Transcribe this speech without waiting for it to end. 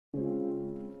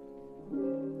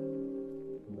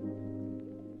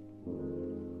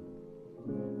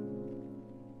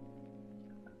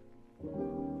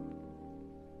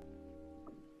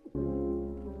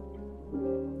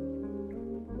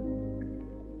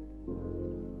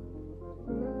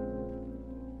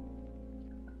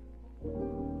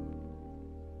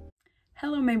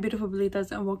Hello my beautiful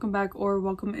bellitas, and welcome back, or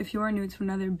welcome if you are new to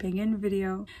another banging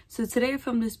video. So today I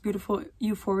filmed this beautiful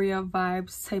Euphoria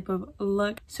vibes type of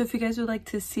look. So if you guys would like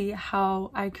to see how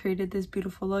I created this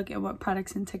beautiful look and what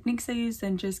products and techniques I used,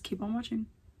 then just keep on watching.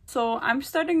 So I'm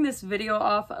starting this video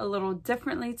off a little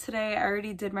differently today. I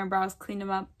already did my brows, cleaned them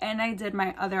up, and I did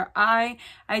my other eye.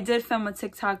 I did film a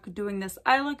TikTok doing this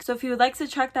eye look. So if you would like to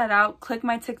check that out, click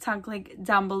my TikTok link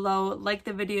down below, like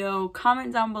the video,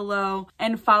 comment down below,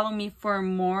 and follow me for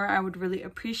more. I would really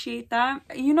appreciate that.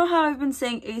 You know how I've been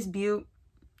saying Ace Beaute?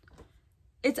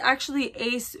 It's actually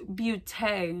Ace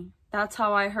Beaute. That's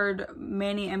how I heard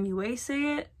Manny MUA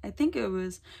say it. I think it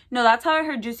was... No, that's how I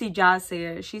heard Juicy Jazz say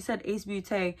it. She said Ace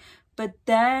Beaute. But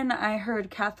then I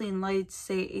heard Kathleen Lights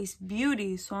say Ace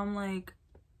Beauty. So I'm like...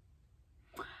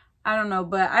 I don't know.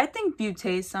 But I think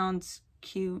Beaute sounds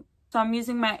cute. So I'm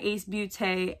using my Ace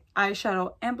Beaute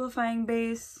eyeshadow amplifying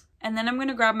base. And then I'm going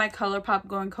to grab my Colourpop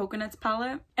Glowing Coconuts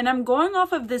palette. And I'm going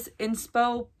off of this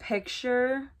inspo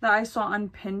picture that I saw on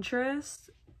Pinterest.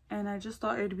 And I just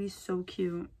thought it'd be so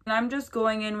cute. And I'm just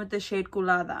going in with the shade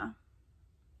Culada.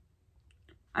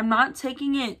 I'm not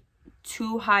taking it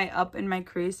too high up in my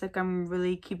crease. Like, I'm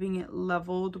really keeping it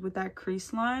leveled with that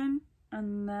crease line.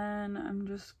 And then I'm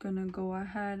just gonna go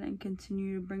ahead and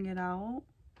continue to bring it out.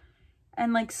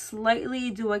 And like slightly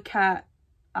do a cat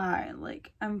eye.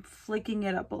 Like, I'm flicking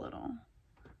it up a little,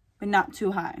 but not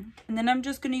too high. And then I'm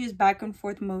just gonna use back and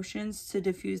forth motions to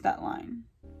diffuse that line.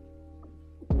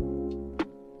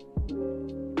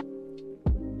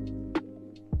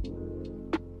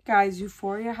 Guys,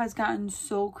 Euphoria has gotten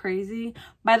so crazy.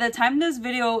 By the time this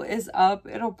video is up,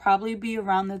 it'll probably be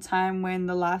around the time when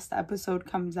the last episode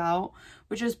comes out,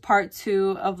 which is part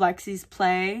 2 of Lexi's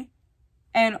play.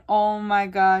 And oh my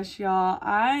gosh, y'all,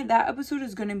 that episode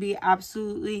is gonna be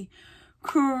absolutely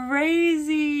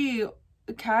crazy.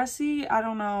 Cassie, I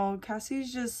don't know,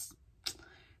 Cassie's just,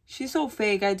 she's so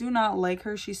fake. I do not like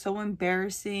her. She's so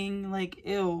embarrassing. Like,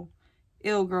 ew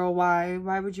girl, why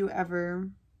would you ever?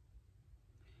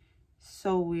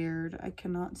 So weird. I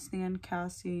cannot stand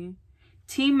Cassie.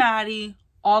 Team Maddie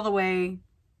all the way,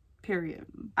 period.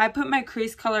 I put my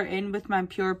crease color in with my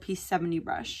pure P70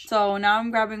 brush. So now I'm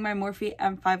grabbing my Morphe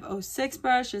M506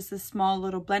 brush. It's a small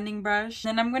little blending brush.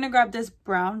 Then I'm going to grab this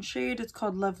brown shade. It's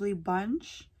called Lovely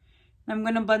Bunch. And I'm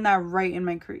going to blend that right in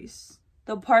my crease.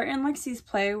 The part in Lexi's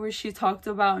play where she talked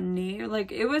about Nate,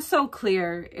 like, it was so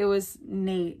clear it was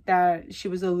Nate that she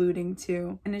was alluding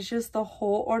to. And it's just the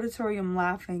whole auditorium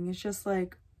laughing. It's just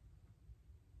like,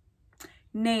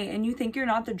 Nate, and you think you're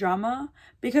not the drama?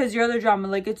 Because you're the drama.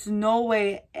 Like, it's no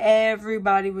way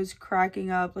everybody was cracking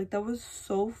up. Like, that was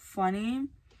so funny.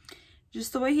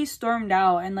 Just the way he stormed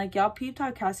out. And, like, y'all peeped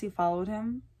how Cassie followed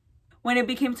him. When it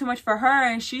became too much for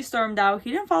her and she stormed out,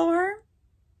 he didn't follow her.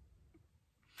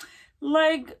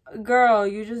 Like, girl,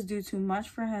 you just do too much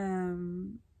for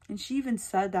him. And she even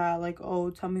said that, like, oh,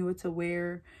 tell me what to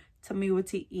wear, tell me what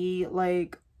to eat.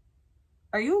 Like,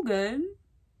 are you good?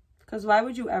 Because why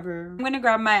would you ever? I'm going to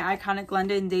grab my iconic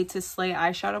London Day to Slay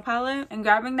eyeshadow palette. And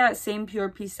grabbing that same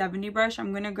pure P70 brush, I'm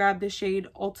going to grab the shade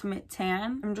Ultimate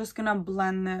Tan. I'm just going to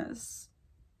blend this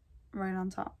right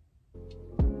on top.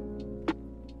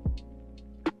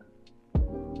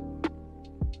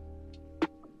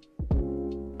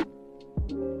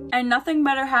 And nothing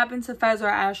better happened to Fez or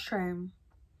Ashtray. I'm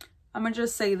gonna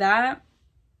just say that.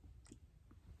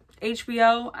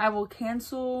 HBO, I will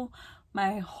cancel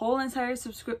my whole entire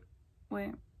subscription.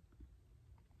 Wait.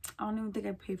 I don't even think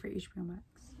I pay for HBO Max.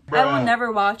 Bruh. I will never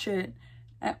watch it.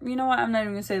 You know what? I'm not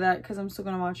even gonna say that because I'm still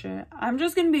gonna watch it. I'm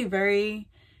just gonna be very,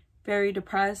 very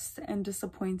depressed and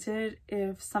disappointed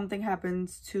if something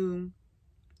happens to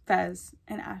Fez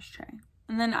and Ashtray.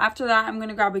 And then after that, I'm going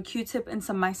to grab a Q-tip and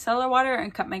some micellar water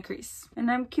and cut my crease.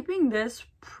 And I'm keeping this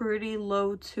pretty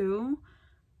low too.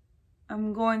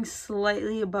 I'm going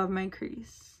slightly above my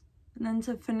crease. And then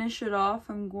to finish it off,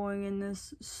 I'm going in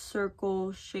this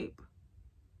circle shape.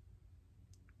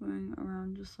 Going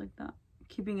around just like that.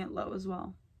 Keeping it low as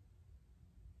well.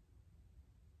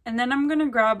 And then I'm going to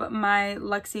grab my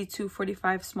Luxie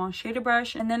 245 small shader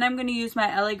brush. And then I'm going to use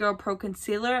my LA Girl Pro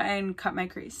Concealer and cut my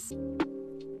crease.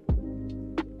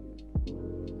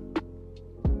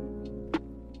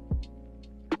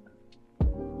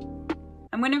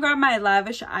 I'm going to grab my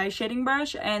Lavish eye shading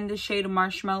brush and the shade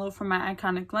Marshmallow from my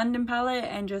iconic London palette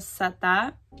and just set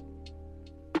that.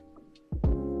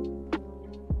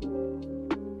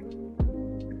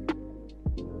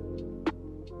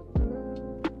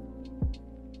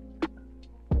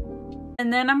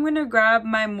 And then I'm going to grab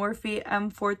my Morphe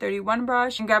M431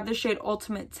 brush and grab the shade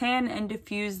Ultimate Tan and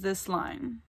diffuse this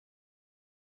line.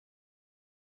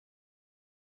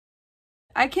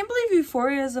 I can't believe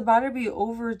Euphoria is about to be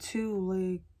over too.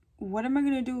 Like, what am I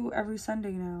gonna do every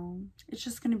Sunday now? It's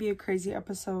just gonna be a crazy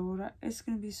episode. It's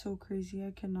gonna be so crazy.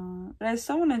 I cannot. But I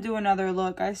still want to do another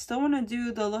look. I still want to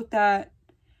do the look that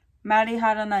Maddie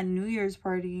had on that New Year's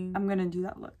party. I'm gonna do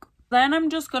that look. Then I'm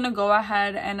just gonna go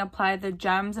ahead and apply the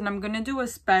gems, and I'm gonna do a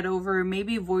sped over,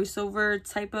 maybe voiceover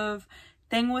type of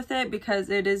thing with it, because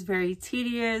it is very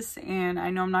tedious and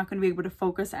I know I'm not gonna be able to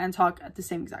focus and talk at the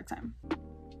same exact time.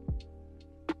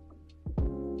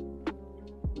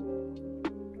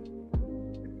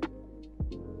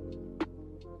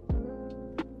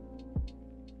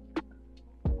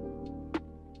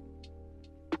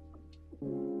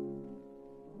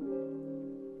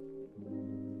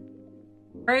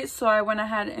 Alright, so I went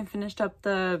ahead and finished up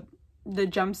the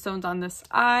gemstones on this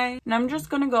eye, and I'm just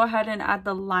gonna go ahead and add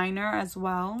the liner as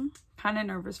well. Kind of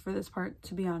nervous for this part,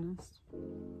 to be honest.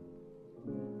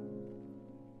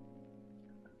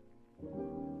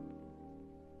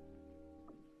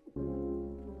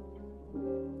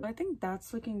 I think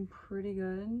that's looking pretty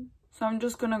good. So I'm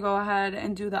just gonna go ahead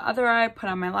and do the other eye, put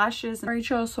on my lashes. Alright,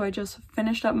 y'all, so I just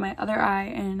finished up my other eye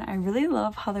and I really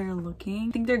love how they're looking.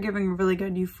 I think they're giving really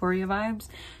good Euphoria vibes.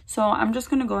 So I'm just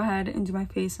gonna go ahead and do my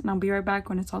face and I'll be right back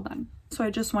when it's all done. So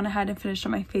I just went ahead and finished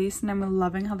up my face and I'm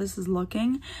loving how this is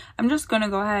looking. I'm just gonna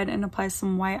go ahead and apply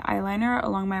some white eyeliner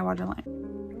along my waterline.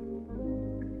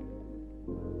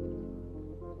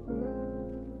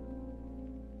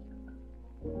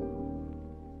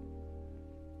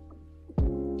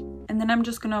 And then I'm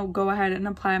just gonna go ahead and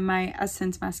apply my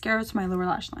Essence mascara to my lower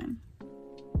lash line.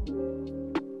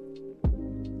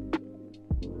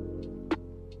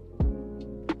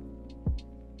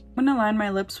 I'm gonna line my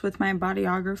lips with my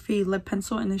Bodyography lip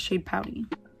pencil in the shade Pouty.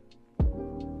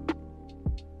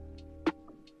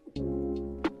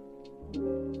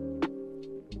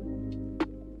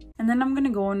 And then I'm gonna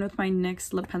go in with my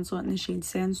NYX lip pencil in the shade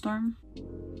Sandstorm.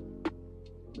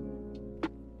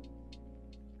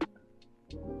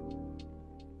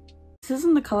 This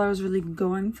isn't the color I was really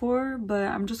going for, but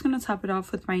I'm just going to top it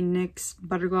off with my NYX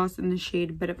Butter Gloss in the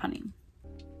shade Bit of Honey.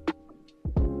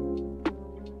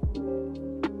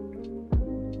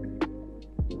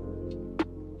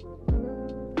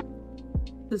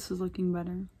 This is looking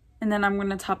better. And then I'm going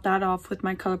to top that off with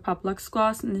my Colourpop Luxe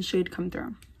Gloss in the shade Come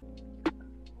Through.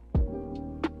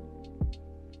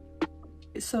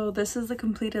 So this is the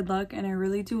completed look and I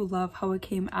really do love how it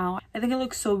came out. I think it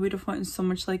looks so beautiful and so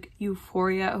much like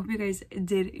Euphoria. I hope you guys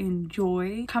did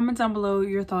enjoy. Comment down below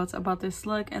your thoughts about this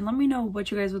look and let me know what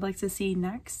you guys would like to see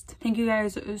next. Thank you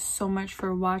guys so much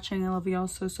for watching. I love you all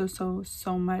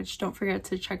so much. Don't forget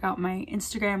to check out my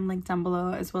Instagram link down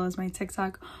below as well as my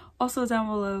TikTok also down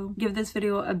below. Give this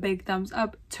video a big thumbs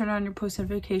up, turn on your post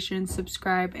notifications,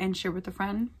 subscribe, and share with a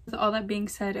friend. With all that being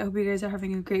said, I hope you guys are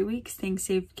having a great week, staying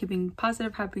safe, keeping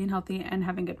positive, happy, and healthy, and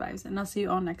having good vibes. And I'll see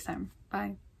you all next time.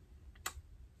 Bye.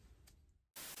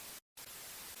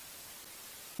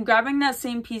 I'm grabbing that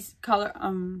same piece color.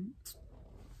 I'm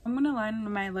gonna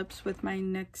line my lips with my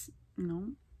NYX.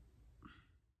 No.